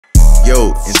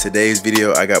Yo, in today's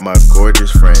video, I got my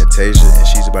gorgeous friend TayJah, and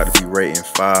she's about to be rating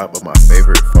 5 of my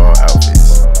favorite fall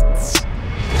outfits.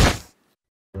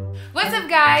 What's up,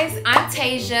 guys? I'm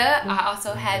TayJah. I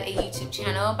also have a YouTube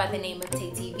channel by the name of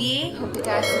TayTV. Hope you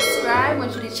guys subscribe. I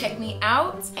want you to check me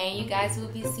out, and you guys will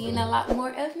be seeing a lot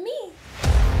more of me. I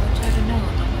want y'all to know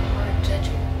I'm a hard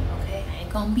judger, okay? I ain't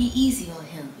gonna be easy on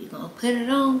him. You're gonna put it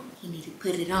on, he need to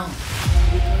put it on.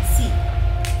 And we gonna see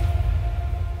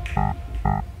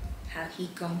how he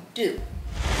gonna do.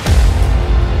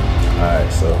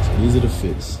 Alright, so these are the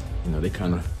fits. You know, they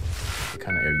kind of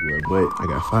everywhere, but I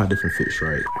got 5 different fits,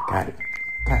 right? I got it.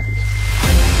 Got this.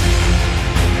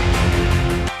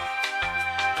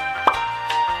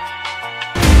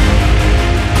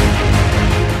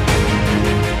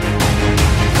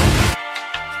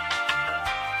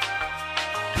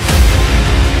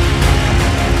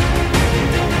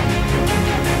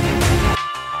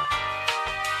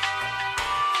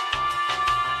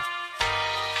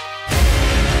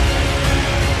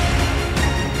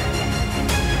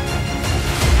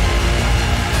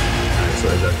 So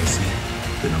as y'all can see,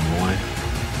 fit number 1.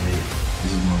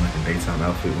 This is more like a daytime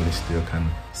outfit when it's still kind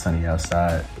of sunny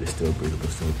outside, but it's still breathable,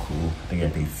 still cool. I think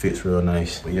everything fits real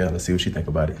nice. But yeah, let's see what you think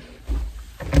about it.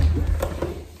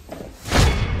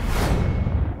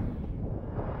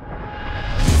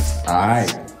 All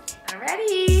right. I'm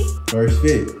ready. First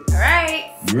fit. All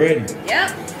right. You ready?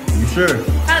 Yep. You sure?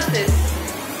 How's this?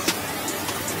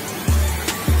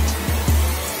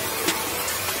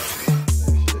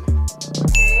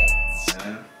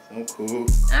 I'm cool.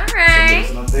 Alright.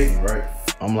 So I'm thinking, right?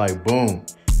 I'm like, boom.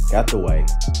 Got the white.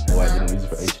 The white didn't use it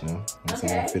for H&M. I'm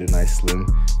saying fit a nice slim,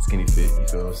 skinny fit. You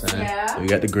feel what I'm saying? Yeah. We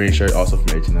got the green shirt also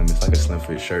from H&M. It's like a slim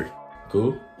fit shirt.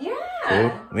 Cool? Yeah.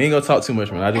 Cool. We ain't gonna talk too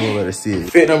much, man. I just wanna let her see it.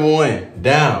 Fit number 1,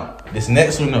 down. This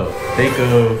next one though, think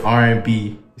of R&B,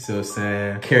 you see what I'm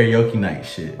saying? Karaoke night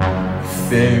shit.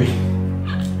 Feel me?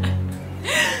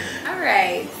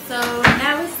 Alright, so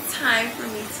now it's time for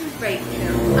me to rate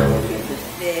him. I'm gonna give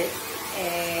this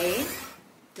a,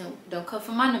 don't cut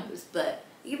for my numbers, but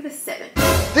give it a 7.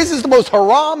 This is the most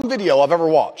haram video I've ever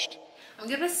watched. I'm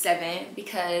gonna give it a 7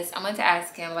 because I'm going to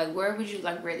ask him, like, where would you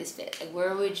like wear this fit? Like,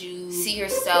 where would you see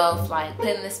yourself like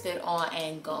putting this fit on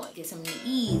and going? Get something to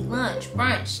eat, lunch,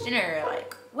 brunch, dinner,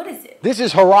 like, what is it? This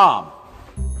is haram.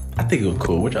 I think it was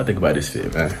cool. What y'all think about this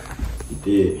fit, man? You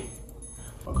did.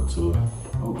 Welcome to it.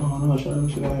 Oh, no, shut up.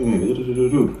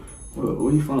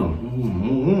 Where you from?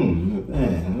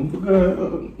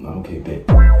 Okay, bet.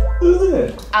 Who's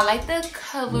that? I like the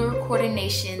color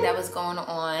coordination that was going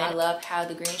on. I love how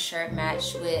the green shirt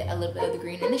matched with a little bit of the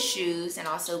green in the shoes and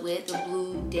also with the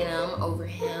blue denim over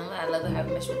him. I love how it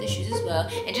matched with the shoes as well.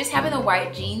 And just having the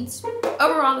white jeans,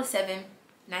 overall a 7.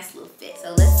 Nice little fit.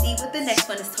 So let's see what the next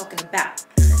one is talking about.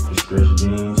 Stretch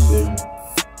jeans, 7.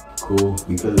 Cool,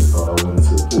 because it's all I wanted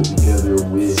to put together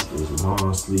with this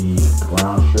long sleeve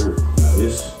brown shirt. Now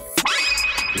this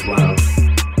is brown,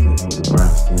 the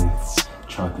brown skin,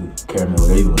 chocolate, caramel,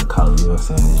 whatever you want to call it, you know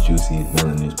what I'm saying? It's juicy, it's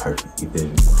melanin, it's perfect, you feel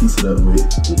me? Piece it up with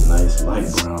this nice light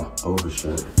brown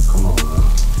overshirt. Come on, man.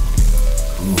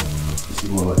 Come on, man. This is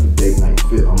more like a date night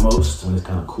fit almost. When it's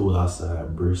kind of cool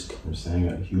outside, brisk, you know what I'm saying?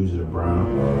 Got the hues of the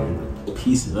brown.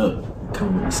 Piece it up,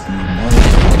 come with the Steve Madden.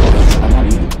 I'm not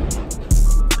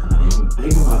even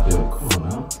big about them. Come on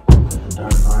now.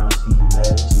 Dark brown, Steve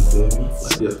Madden, you feel me?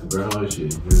 Like this brown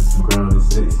shit. This brown is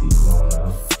sexy. Come on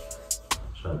now.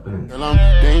 Girl, I'm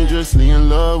dangerously in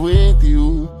love with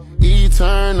you,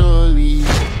 eternally.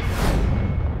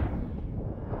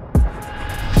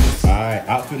 Alright,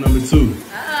 outfit number 2.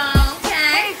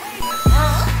 Okay.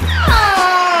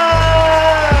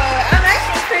 I'm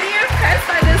actually pretty impressed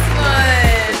by this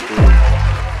one.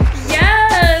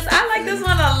 Yes, I like this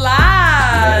one a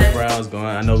lot. The brown's going.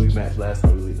 I know we matched last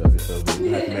time we leaked up this stuff, but we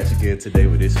have to match again today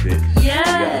with this fit. Yes.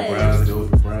 We got the brown to go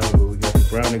with the brown, but we got the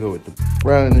brown to go with the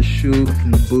brown in the shoe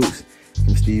and the boots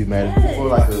from Steve Madden. Yes. For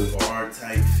like a Bar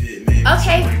type fit, man.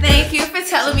 Okay, thank you for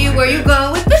telling me where you're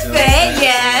going with the fit.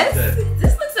 Yes.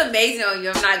 This looks amazing on you,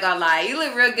 I'm not gonna lie. You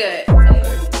look real good.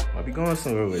 Might be going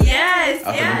somewhere with it. Yes,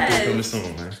 I yes. coming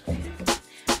soon, man.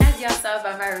 As y'all saw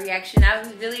by my reaction, I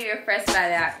was really impressed by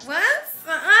that one. So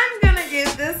I'm gonna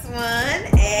give this one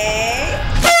a...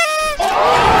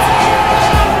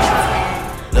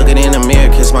 Looking in the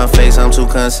mirror, kiss my face, I'm too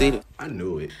conceited. I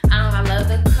knew it. I love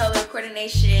the color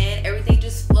coordination. Everything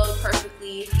just flowed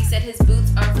perfectly. He said his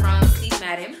boots are from Steve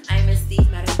Madden. I'm a Steve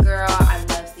Madden girl. I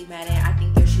love Steve Madden. I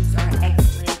think their shoes are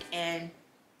excellent and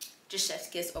just chef's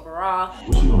kiss overall.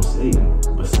 What you gonna say?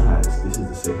 Besides, this is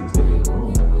the second step in the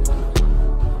room. You know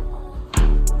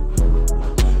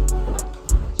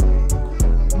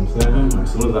what I'm saying?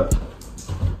 As soon as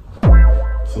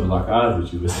So lock eyes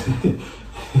with you.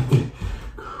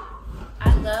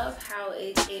 I love how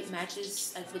it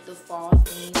matches like with the fall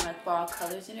theme, like fall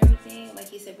colors and everything. Like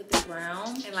he said with the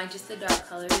brown and like just the dark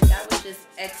colors. That was just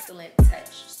excellent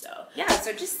touch. So yeah,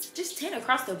 so just 10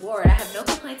 across the board. I have no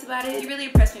complaints about it. He really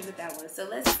impressed me with that one. So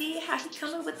let's see how he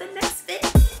coming with the next fit.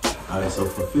 Alright, so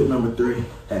for fit number 3,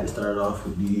 I had to start off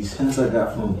with these pants I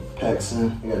got from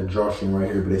Paxson. I got a drawstring right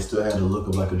here, but they still had the look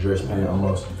of like a dress pant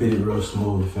almost. Fitted real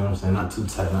smooth, you feel what I'm saying? Not too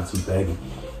tight, not too baggy.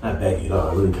 Not baggy at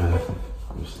all, really kind of.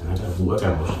 I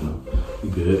got motion though. We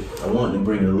good. I wanted to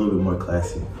bring it a little bit more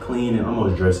classy. Clean and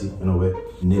almost dressy in a way.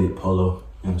 Knitted polo, you know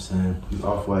what I'm saying? These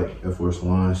off-white Air Force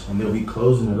Ones. And then we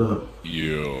closing it up.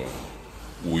 Yeah,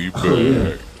 we back. Oh,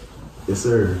 yeah. Yes,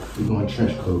 sir. We going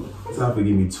trench coat. This outfit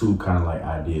give me 2 kind of like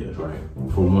ideas, right?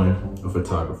 For one, a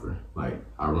photographer. Like,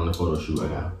 I run a photo shoot, I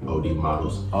got OD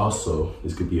models. Also,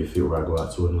 this could be a fit where I go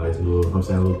out to a nice little, you know what I'm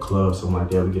saying, a little club, something like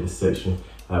that. We get a section.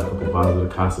 I have a couple bottles of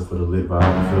the Casa for the lit vibe, you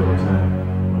feel what I'm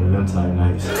saying? One of them type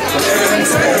nights.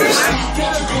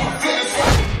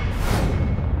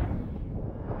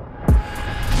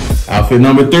 Outfit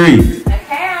number 3. Okay,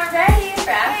 I'm ready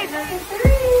for outfit number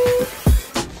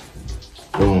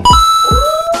 3. Boom. Ooh,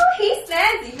 he's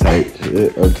snazzy. Tight.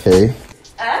 Okay.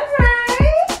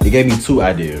 Alright. It gave me 2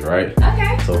 ideas, right?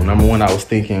 Okay. So number 1, I was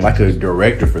thinking like a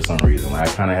director for some reason. Like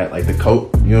I kind of had like the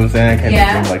coat, you know what I'm saying? Kind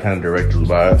of like kind of director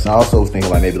vibes. I also was thinking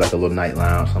like maybe like a little night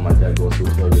lounge, something like that. Go to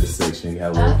a club, get a section,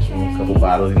 have a little, couple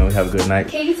bottles, you know, have a good night.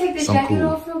 Can you take the jacket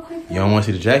off real quick? You don't want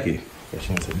to see the jacket? Yeah, she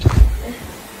wants to see the jacket.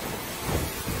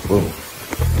 Boom.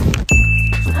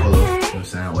 Some polo, you know what I'm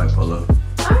saying? White polo.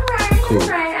 Alright, Cool.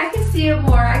 Alright. I can see it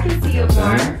more. I can see it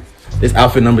more. This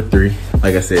outfit number 3,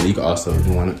 like I said, you can also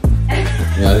do one. You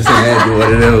know, this ain't do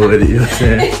what it is with it, you know what I'm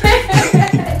saying?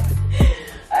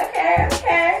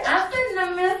 Okay. Outfit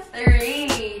number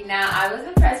 3. Now, I was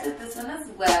impressed with this one as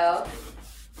well.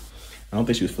 I don't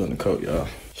think she was feeling the coat, y'all.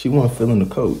 She wasn't feeling the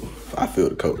coat. I feel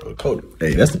the coat, though. The coat,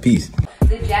 hey, that's the piece.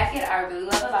 The jacket, I really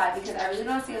love a lot because I really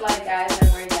don't see a lot of guys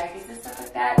that wear jackets and stuff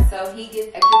like that. So he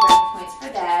gets extra brownie points for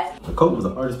that. The coat was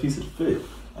the hardest piece of the fit.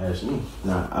 Ask me.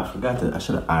 Nah, I forgot that I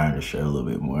should have ironed the shirt a little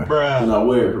bit more. Bruh. When I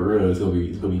wear it for real, it's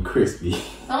gonna be crispy.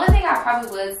 The only thing I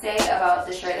probably would say about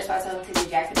the shirt, that's why I told him to take the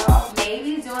jacket off,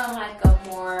 maybe doing like a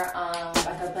more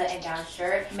like a button down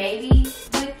shirt, maybe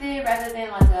with it rather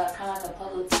than like a kind of like a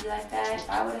polo tee like that. If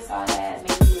I would have saw that,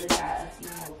 maybe we would have got a few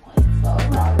more points. But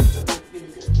overall, it still looks really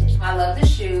good fit. I love the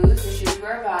shoes. The shoes were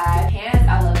a vibe. Pants,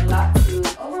 I love a lot too.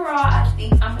 Overall, I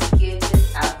think I'm gonna give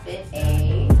this outfit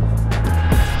a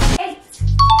 8.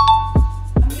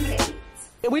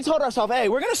 We told ourselves, hey,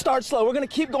 we're gonna start slow, we're gonna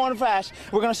keep going fast.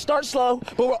 We're gonna start slow,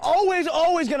 but we're always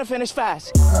gonna finish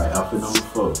fast. Alright, outfit number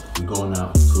 4. We going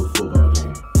out to a football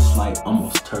game. It's like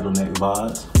almost turtleneck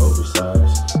vibes,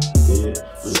 oversized. Yeah,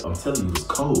 but I'm telling you, it's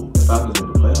cold. If I was in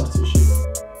the playoffs this year,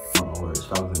 oh my word,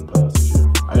 if I was in the playoffs this year,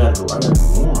 I gotta be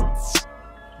warm.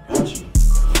 Got you.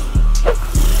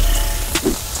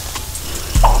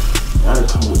 Gotta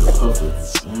come with the puffer. You know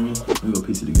what I mean? We gonna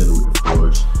piece it together with the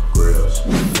Fords, grills.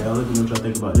 Yeah, let me know what y'all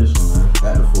think about this one, man.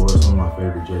 Got the Fords, one of my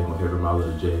favorite J's, my favorite model of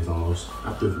the J's almost. I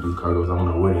feel for these cargos. I don't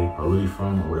know where they are really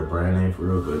from or where the brand name for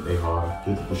real, but they are.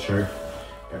 Beautiful shirt.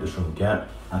 Got this from Gap.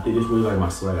 I think it's really like my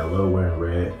swag. I love wearing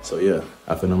red. So yeah,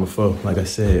 outfit number 4. Like I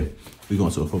said, we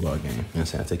going to a football game. You know what I'm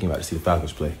saying? I'm taking you out to see the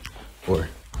Falcons play. Or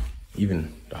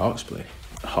even the Hawks play.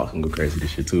 The Hawks can go crazy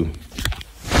this shit too.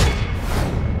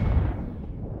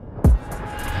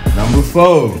 Number 4.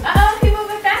 Uh-oh, he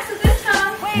moving faster this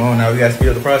time. Come on now, we gotta speed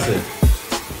up the process.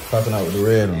 Popping out with the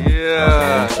red on.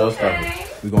 Yeah. Okay.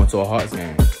 We going to a Hawks game.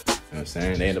 You know what I'm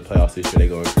saying? They in the playoffs this year, they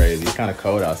going crazy. It's kind of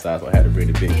cold outside, so I had to bring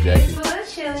the big jacket. It's a little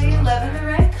chilly, loving the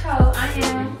red coat. I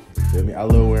am. Feel me? I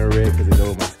love wearing red because it goes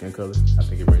with my skin color. I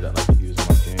think it brings out like the hues of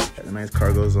my skin. Got the nice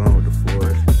cargos on with the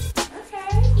Fords.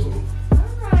 Okay.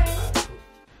 Alright.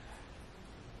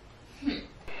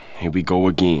 Here we go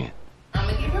again. I'm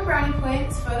gonna give her brownie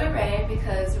points for the red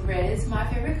because red is my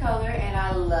favorite color and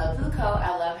I love the coat.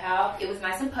 I love how it was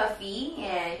nice and puffy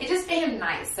and it just fit him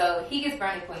nice. So he gets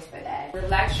brownie points for that. The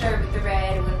black shirt with the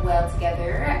red went well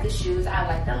together. The shoes I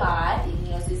liked a lot.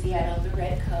 You know, since he had on the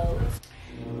red coat.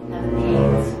 Now the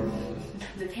pants.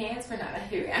 The pants were not my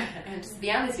favorite. Just be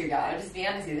honest here, y'all. Just be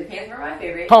honest here. The pants were my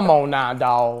favorite. Come on now,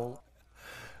 dog.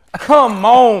 Come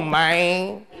on,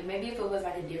 man. Maybe if it was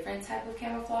like a different type of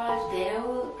camouflage, then it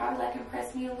would probably like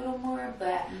impress me a little more.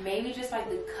 But maybe just like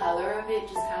the color of it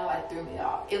just kind of like threw me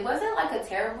off. It wasn't like a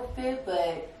terrible fit,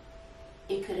 but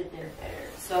it could have been better.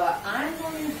 So I'm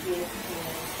going to give him a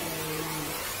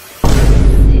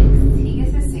 6. He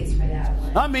gets a 6 for that one.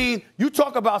 I mean, you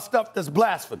talk about stuff that's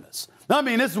blasphemous. I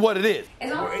mean, this is what it is.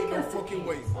 It's almost ain't no fucking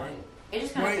way, boy. It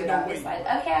just kind of ain't threw no it way. out.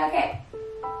 Like, okay.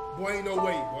 Boy, ain't no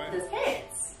way, boy. This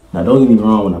hits. Now, don't get me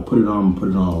wrong, when I put it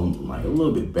on like a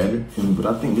little bit better, feel me? But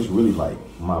I think this really like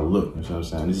my look, you know what I'm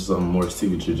saying? This is something more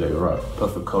signature JayRocc.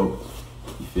 Puffer coat,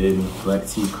 you feel me? Black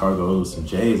tee, cargos, some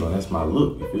J's on, that's my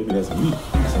look, you feel me? That's me. You know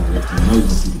you can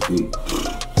see the big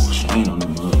chain on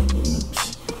them up.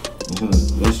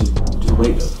 Let's just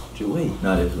wait though. Just wait.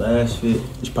 Now this last fit,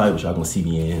 this probably what y'all gonna see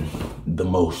me in the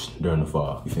most during the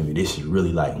fall. You feel me? This is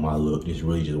really like my look. This is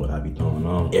really just what I be throwing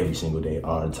on every single day,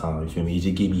 all the time. You feel me? It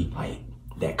just give me like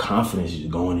that confidence just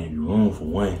going in every room for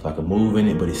one. Like a move in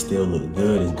it, but it still look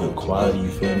good. It's good quality, you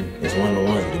feel me? It's one of the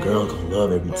ones the girls gonna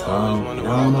love every time. And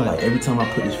I don't know, like every time I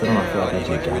put this fit on, I feel like I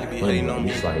just got money. And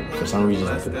it's like, for some reason,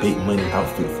 it's like a big money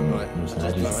outfit for me. You know what I'm saying?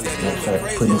 I just, matter of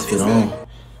fact, putting this fit on,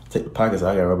 take the pockets,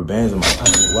 I got rubber bands in my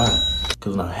pocket. Why?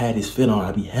 Because when I had this fit on,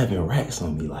 I be having racks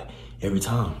on me, like, every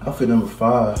time. Outfit number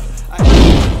 5.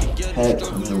 Had to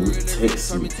come in with tech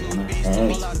suits, and I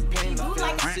had to.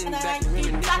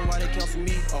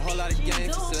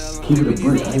 Keep it a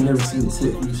brick. I ain't never seen a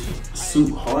tech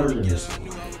suit harder than this one.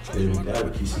 They gotta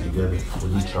piece it together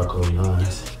with these charcoal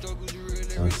lines. You know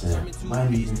what I'm saying?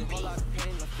 Might even,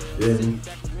 feel me?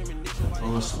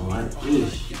 On something like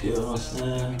this, you know what I'm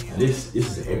saying? This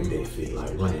is an everyday fit,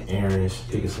 like running errands,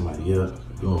 picking somebody up,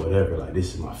 doing whatever. Like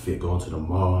this is my fit, going to the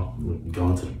mall,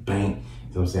 going to the bank. You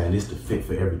know what I'm saying? This is the fit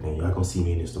for everything. Y'all gonna see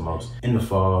me in this the most. In the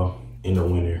fall, in the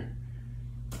winter,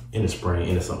 in the spring,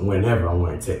 in the summer, whenever I'm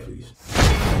wearing tech fleece.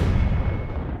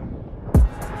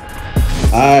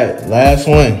 All right, last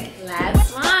one.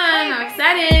 Last one. I'm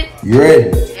excited. You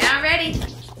ready? Yeah, I'm ready.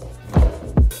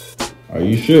 Are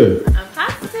you sure? I'm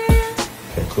positive.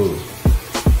 Okay, cool.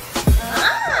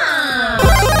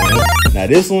 Now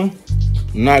this one,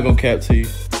 I'm not gonna cap to you.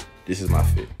 This is my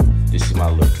fit. This is my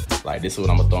look. Like this is what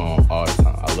I'm gonna throw on all the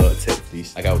time. I love tech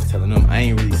fleece. Like I was telling them, I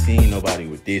ain't really seen nobody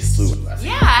with this suit.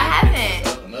 Yeah, I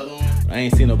haven't. Another one. I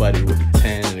ain't seen nobody with the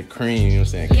tan and the cream, you know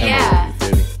what I'm saying? Yeah. You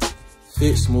feel me?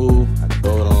 Fit smooth, I can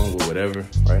throw it on with whatever.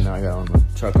 Right now I got on the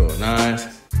charcoal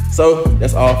 9s. So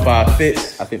that's all 5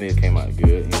 fits. I think they came out good,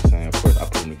 you know what I'm saying? Of course I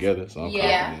put them together, so I'm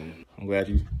confident. I'm glad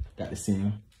you got to see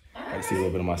them. Got to see a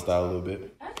little bit of my style a little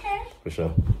bit. Okay. For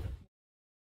sure.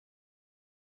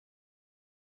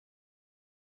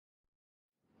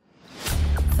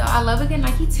 So I love a good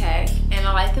Nike tech, and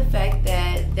I like the fact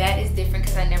that that is different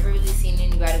because I never really seen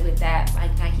anybody with that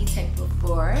like Nike tech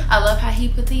before. I love how he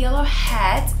put the yellow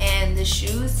hat, and the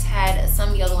shoes had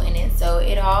some yellow in it, so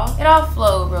it all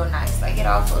flowed real nice. Like it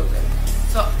all flowed really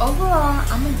nice. So overall,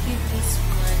 I'm gonna give this one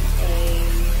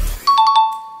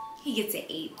he gets an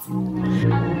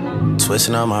 8.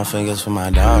 Twisting all my fingers for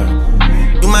my dog.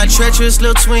 You my treacherous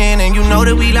little twin, and you know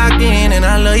that we locked in, and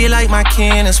I love you like my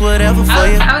kin. It's whatever for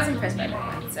you. I was impressed by that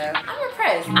one, so I'm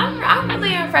impressed. I'm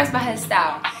really impressed by his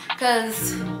style,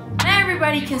 because not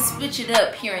everybody can switch it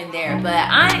up here and there, but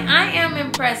I am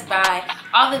impressed by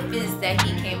all the fits that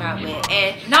he came out with,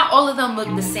 and not all of them look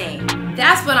the same.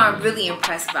 That's what I'm really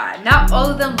impressed by. Not all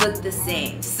of them look the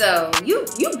same. So you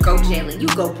go, Jalen, you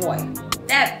go, boy.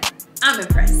 That I'm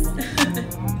impressed.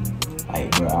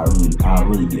 Like, bro, I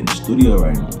really get in the studio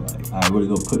right now. Like, I really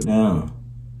go put down,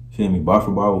 feel me, bar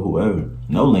for bar with whoever.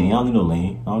 No lean, I don't need no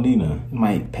lean. I don't need none. You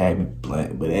might pack me,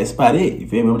 but that's about it. You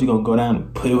feel me? I'm just gonna go down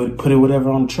and put it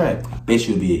whatever on the track. I bet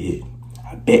you'll be a hit.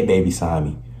 I bet Baby signed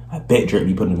me. I bet Drake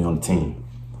be putting me on the team.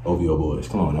 OVO boys,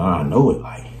 come on now, I know it.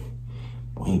 Like,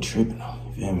 boy, ain't tripping though.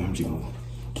 You feel me? I'm just gonna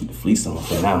keep the fleece on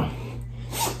for now. You know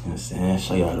what I'm saying?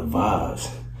 Show y'all the vibes.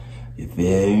 You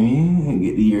feel me?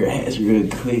 Get to your ass real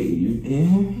quick. You feel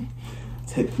me?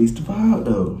 Tech fleece the vibe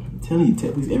though. I'm telling you,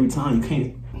 tech fleece every time. You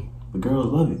can't. The girls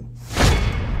love it.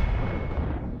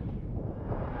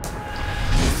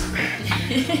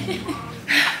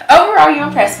 Overall, you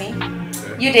impressed me.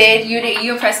 You did.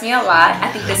 You impressed me a lot.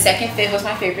 I think the second fit was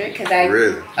my favorite because I.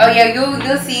 Really? Oh yeah,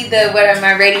 you'll see what are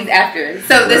my ratings after.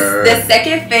 So the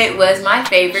second fit was my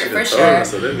favorite for sure.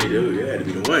 So that had to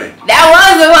be the one. That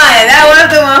was the one. That was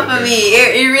the one for me.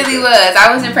 It really was. I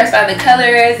was impressed by the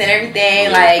colors and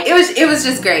everything. Like it was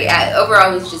just great.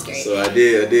 Overall, it was just great. So I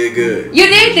did good. You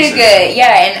did do good.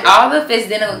 Yeah, and all the fits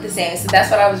didn't look the same. So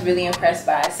that's what I was really impressed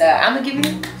by. So I'm gonna give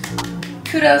you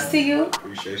kudos to you.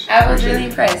 Appreciate you. I was really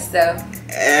impressed though.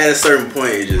 At a certain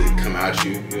point, it just come out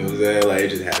you. You know what I'm saying? Like it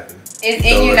just happened. It's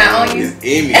in you, not on you. It's in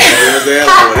me. You know what I'm saying?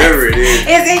 Like, whatever it is.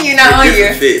 It's in you, not on you.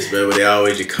 Different fits, but they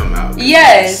always just come out.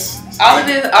 Yes. All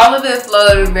of it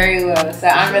flowed very well. So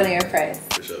I'm really impressed.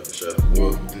 For sure.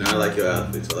 Well, I like your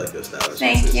outfits. I like your style.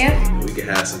 Thank you. We can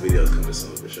have some videos coming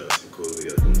soon for sure. Some cool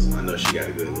videos coming soon. I know she got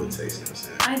a good little taste, you know what I'm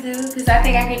saying? I do, because I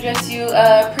think I can dress you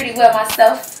pretty well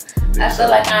myself. I feel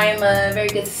like I'm a very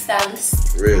good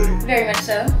stylist. Really? Very much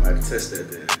so. Might have to test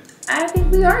that then. I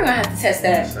think we are gonna have to test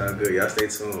that. Sound good. Y'all stay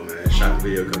tuned, man. Shop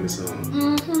video coming soon.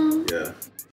 Mm-hmm. Yeah.